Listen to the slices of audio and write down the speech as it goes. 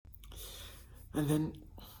And then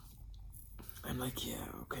I'm like, yeah,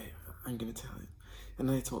 okay, I'm gonna tell him. And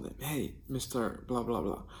I told him, hey, Mr. Blah blah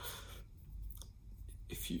blah,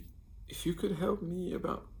 if you could help me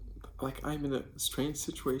about, like, I'm in a strange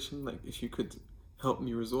situation, like if you could help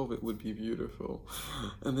me resolve it would be beautiful.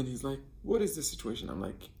 And then he's like, what is the situation? I'm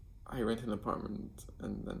like, I rent an apartment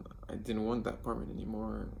and then I didn't want that apartment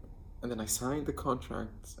anymore. And then I signed the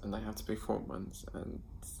contract and I have to pay 4 months and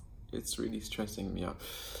it's really stressing me out.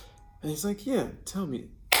 And he's like, yeah, tell me,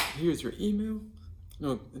 here's your email.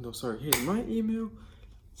 No, sorry, here's my email.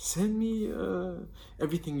 Send me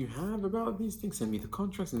everything you have about these things. Send me the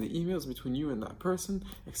contracts and the emails between you and that person,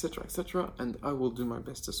 etc., and I will do my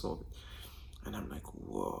best to solve it. And I'm like,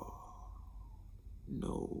 whoa,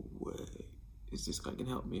 no way. Is this guy gonna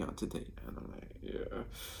help me out today? And I'm like, yeah,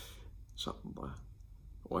 inshallah.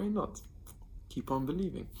 Why not? Keep on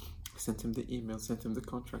believing. I sent him the email, sent him the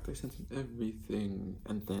contract, I sent him everything.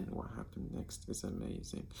 And then what happened next is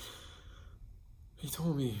amazing. He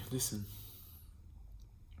told me, listen,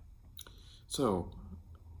 so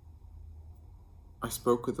I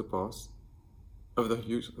spoke with the boss of the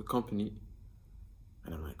huge company,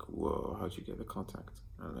 and I'm like, whoa, how'd you get the contact?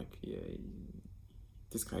 And I'm like, yeah,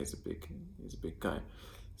 this guy is he's a big guy.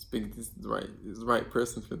 He's big, he's the right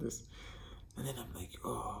person for this. And then I'm like,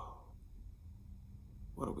 oh,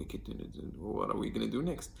 what are we gonna do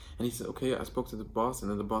next? And he said, okay, I spoke to the boss,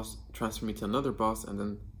 and then the boss transferred me to another boss, and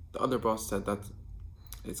then the other boss said that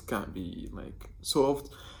it can't be like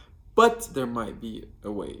solved, but there might be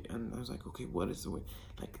a way. And I was like, okay, what is the way?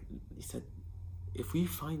 Like, he said, if we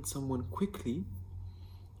find someone quickly,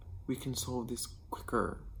 we can solve this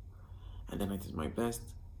quicker. And then I did my best.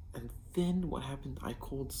 And then what happened? I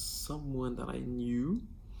called someone that I knew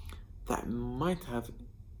that might have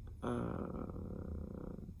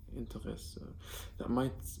interest, that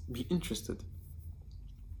might be interested.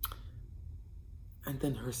 And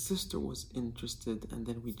then her sister was interested, and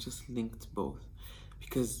then we just linked both.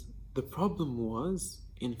 Because the problem was,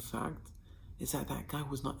 in fact, is that that guy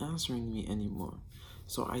was not answering me anymore.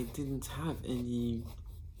 So I didn't have any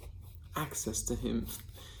access to him.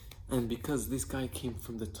 And because this guy came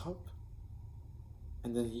from the top,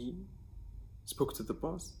 and then he spoke to the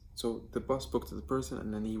boss. So the boss spoke to the person,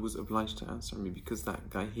 and then he was obliged to answer me because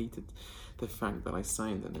that guy hated the fact that I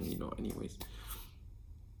signed. And then, anyways.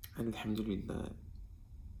 And alhamdulillah,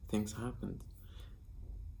 things happened.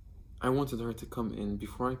 I wanted her to come in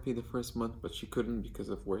before I pay the first month, but she couldn't because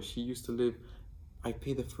of where she used to live. I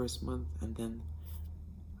paid the first month, and then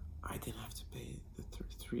I didn't have to pay the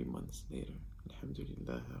 3 months later.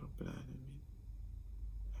 Alhamdulillah, Rabbil Alameen.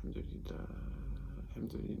 Alhamdulillah,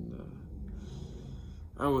 Alhamdulillah.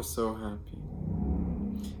 I was so happy.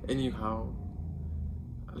 Anyhow,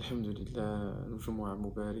 Alhamdulillah, Jumu'ah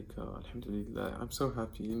Mubarakah, Alhamdulillah. I'm so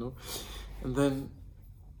happy, And then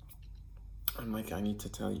I'm like, I need to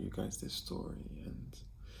tell you guys this story. And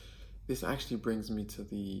this actually brings me to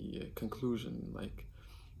the conclusion. Like,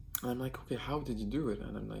 I'm like, okay, how did you do it?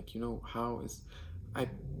 And I'm like, how is... I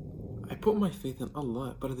put my faith in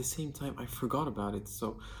Allah, but at the same time, I forgot about it.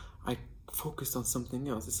 So I focused on something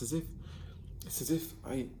else. It's as if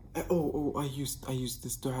I used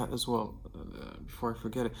this dua as well before I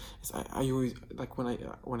forget it. I always, like,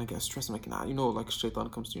 when I get stressed, I'm like, like shaitan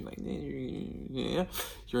comes to you like, yeah,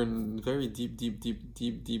 you're in very deep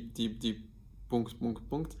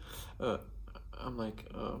punkt. I'm like,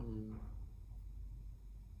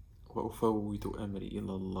 وأفوض أمري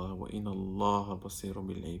إلى الله وإن الله بصير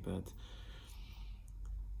بالعباد.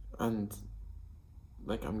 And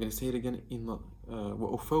like, I'm gonna say it again,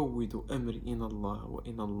 وأفوض أمري إلى الله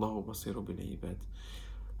وإن الله بصير بالعباد.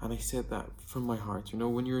 And I said that from my heart.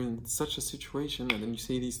 When you're in such a situation and then you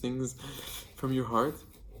say these things from your heart,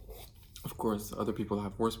 of course other people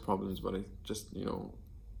have worse problems, but it just,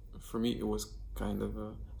 for me it was kind of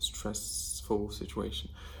a stressful situation.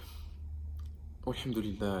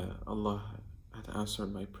 Alhamdulillah, Allah had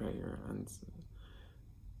answered my prayer, and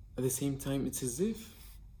at the same time, it's as if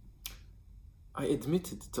I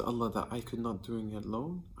admitted to Allah that I could not do it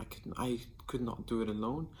alone. I could not do it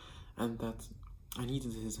alone, and that I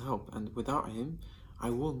needed His help. And without Him, I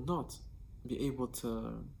will not be able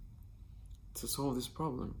to solve this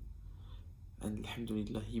problem. And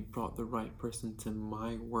alhamdulillah, He brought the right person to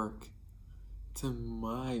my work, to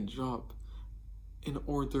my job, in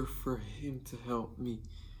order for Him to help me.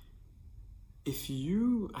 If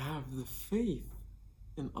you have the faith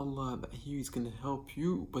in Allah that He is going to help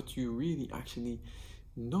you, but you really actually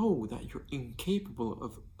know that you're incapable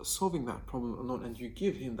of solving that problem alone, and you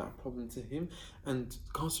give Him that problem to Him and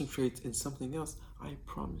concentrate in something else, I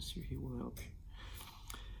promise you He will help you.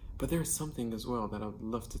 But there's something as well that I would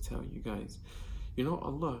love to tell you guys. You know,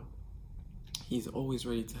 Allah, He's always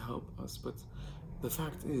ready to help us. But the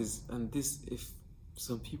fact is, and this, if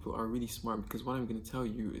some people are really smart, because what I'm going to tell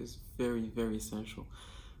you is very, very essential.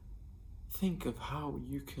 Think of how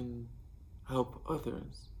you can help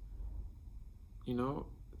others. You know,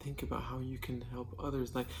 think about how you can help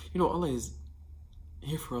others. Like, you know, Allah is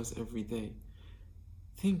here for us every day.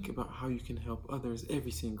 Think about how you can help others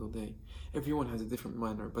every single day. Everyone has a different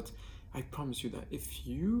manner, but I promise you that if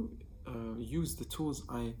you use the tools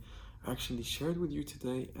I actually shared with you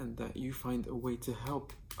today, and that you find a way to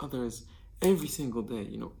help others every single day,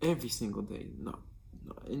 you know, every single day, not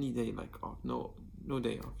any day like off, no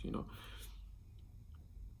day off, you know.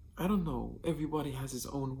 I don't know, everybody has his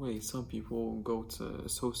own way. Some people go to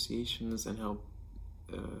associations and help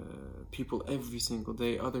people every single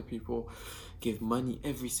day. Other people give money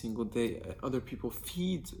every single day. Other people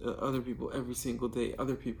feed other people every single day.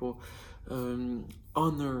 Other people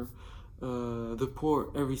honor the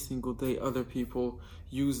poor every single day. Other people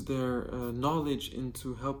use their knowledge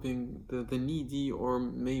into helping the needy, or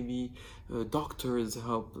maybe doctors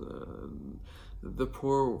help the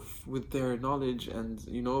poor with their knowledge, and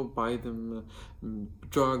you know, buy them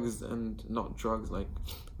drugs, and not drugs like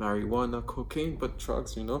marijuana, cocaine, but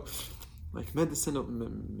drugs, you know, like medicinal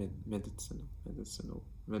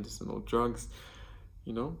drugs,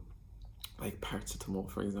 you know, like paracetamol,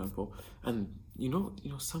 for example. And you know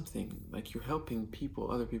something, like you're helping people,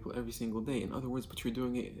 other people every single day, in other words, but you're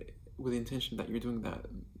doing it with the intention that you're doing that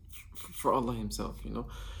for Allah Himself, you know.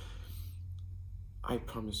 I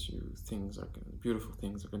promise you, beautiful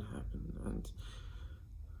things are gonna happen. And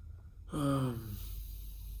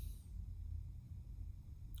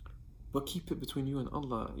but keep it between you and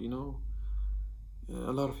Allah, you know.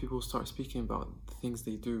 A lot of people start speaking about the things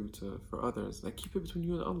they do for others. Like, keep it between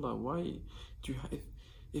you and Allah. Why do you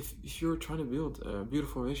if you're trying to build a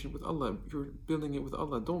beautiful relationship with Allah, you're building it with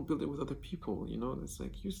Allah. Don't build it with other people, you know. It's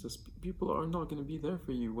like useless. People are not going to be there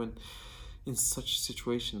for you when in such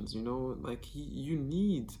situations, you know. Like, you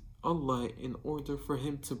need Allah in order for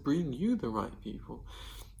Him to bring you the right people.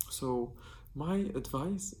 So my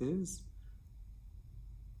advice is,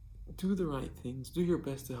 do the right things, do your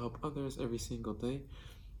best to help others every single day.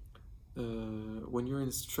 When you're in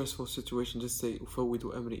a stressful situation, just say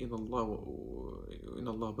أفوض أمري إلى الله إن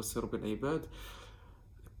الله بصير بالعباد.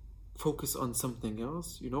 Focus on something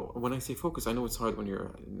else, you know. When I say focus, I know it's hard when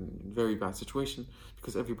you're in a very bad situation,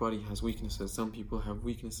 because everybody has weaknesses. Some people have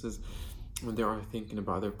weaknesses when they are thinking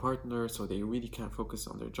about their partner, so they really can't focus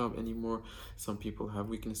on their job anymore. Some people have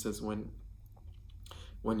weaknesses when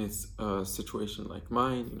it's a situation like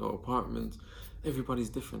mine, you know, apartment. Everybody's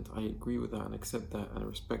different. I agree with that and accept that and I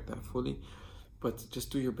respect that fully. But just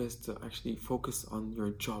do your best to actually focus on your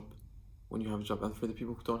job when you have a job. And for the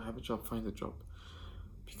people who don't have a job, find a job.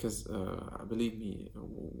 Because believe me,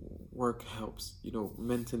 work helps, you know,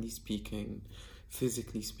 mentally speaking,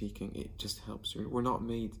 physically speaking, it just helps. We're not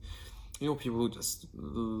made, you know, people who just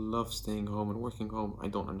love staying home and working home. I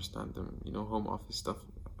don't understand them, you know, home office stuff.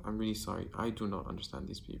 I'm really sorry. I do not understand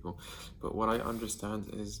these people. But what I understand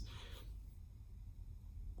is,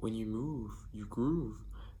 when you move, you groove.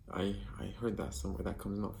 I heard that somewhere. That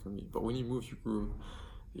comes not from me. But when you move, you groove,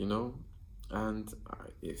 you know. And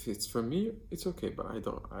if it's from me, it's okay. But I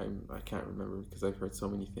can't remember, because I've heard so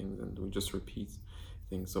many things and we just repeat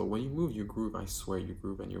things. So when you move, you groove. I swear you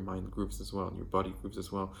groove, and your mind grooves as well, and your body grooves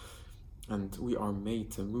as well. And we are made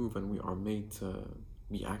to move, and we are made to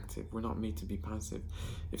be active. We're not made to be passive.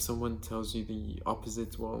 If someone tells you the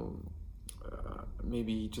opposite, well,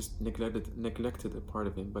 maybe just neglected a part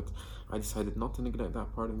of him. But I decided not to neglect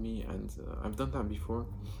that part of me, and I've done that before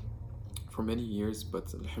for many years.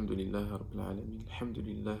 But alhamdulillah rabbil alameen,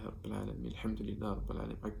 alhamdulillah rabbil alameen, alhamdulillah rabbil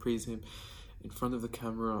alameen. I praise Him in front of the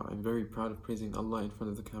camera. I'm very proud of praising Allah in front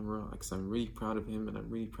of the camera, because I'm really proud of Him, and I'm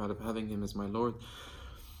really proud of having Him as my Lord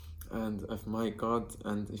and of my God.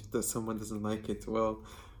 And if someone doesn't like it, well,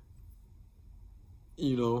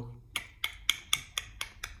 you know,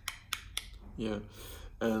 yeah.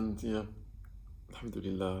 And yeah,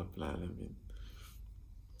 alhamdulillah rabbil alameen.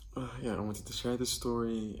 Yeah, I wanted to share this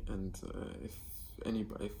story, and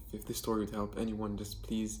if this story would help anyone, just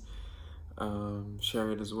please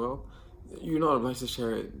share it as well. You're not obliged to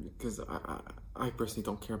share it, because I personally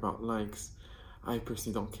don't care about likes. I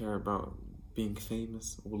personally don't care about being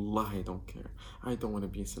famous. Wallah, I don't care. I don't want to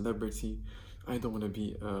be a celebrity. I don't want to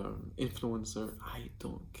be an influencer. I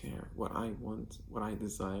don't care. What I want, what I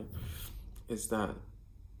desire, is that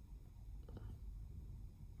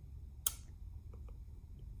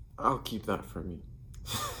I'll keep that for me.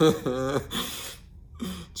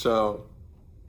 Ciao.